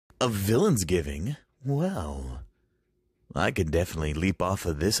A villainsgiving? Well, I could definitely leap off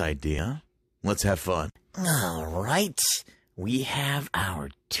of this idea. Let's have fun. All right. We have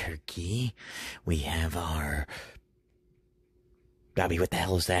our turkey. We have our... Bobby, what the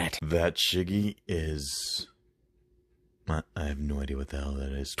hell is that? That Shiggy is... I have no idea what the hell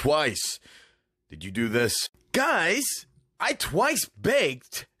that is. Twice! Did you do this? Guys, I twice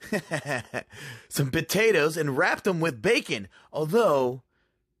baked some potatoes and wrapped them with bacon. Although,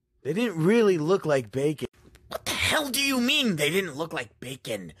 they didn't really look like bacon. What the hell do you mean they didn't look like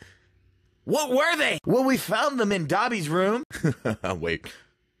bacon? What were they? Well, we found them in Dobby's room. Wait.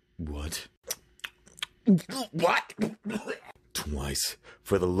 What? What? Twice.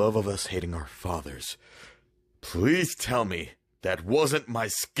 For the love of us hating our fathers. Please tell me that wasn't my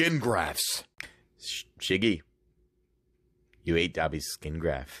skin grafts. Shiggy, you ate Dobby's skin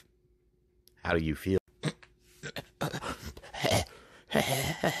graft. How do you feel?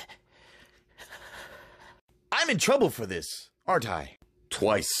 I'm in trouble for this, aren't I?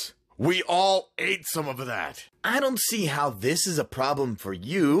 Twice. We all ate some of that. I don't see how this is a problem for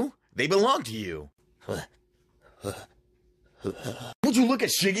you. They belong to you. Would you look at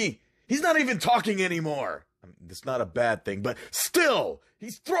Shiggy? He's not even talking anymore. I mean, that's not a bad thing, but still,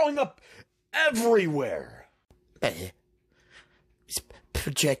 he's throwing up everywhere.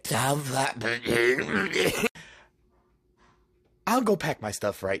 Projectile. I'll go pack my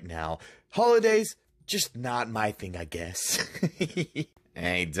stuff right now. Holidays, just not my thing, I guess.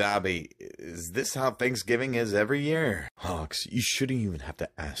 Hey, Dobby, is this how Thanksgiving is every year? Hawks, you shouldn't even have to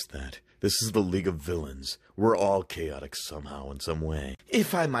ask that. This is the League of Villains. We're all chaotic somehow in some way.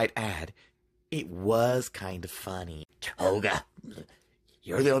 If I might add, it was kind of funny. Toga,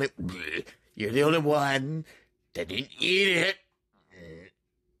 you're the only one that didn't eat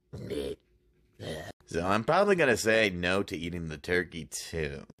it. So I'm probably gonna say no to eating the turkey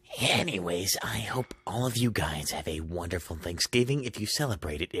too. Anyways, I hope all of you guys have a wonderful Thanksgiving if you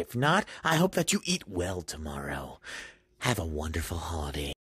celebrate it. If not, I hope that you eat well tomorrow. Have a wonderful holiday.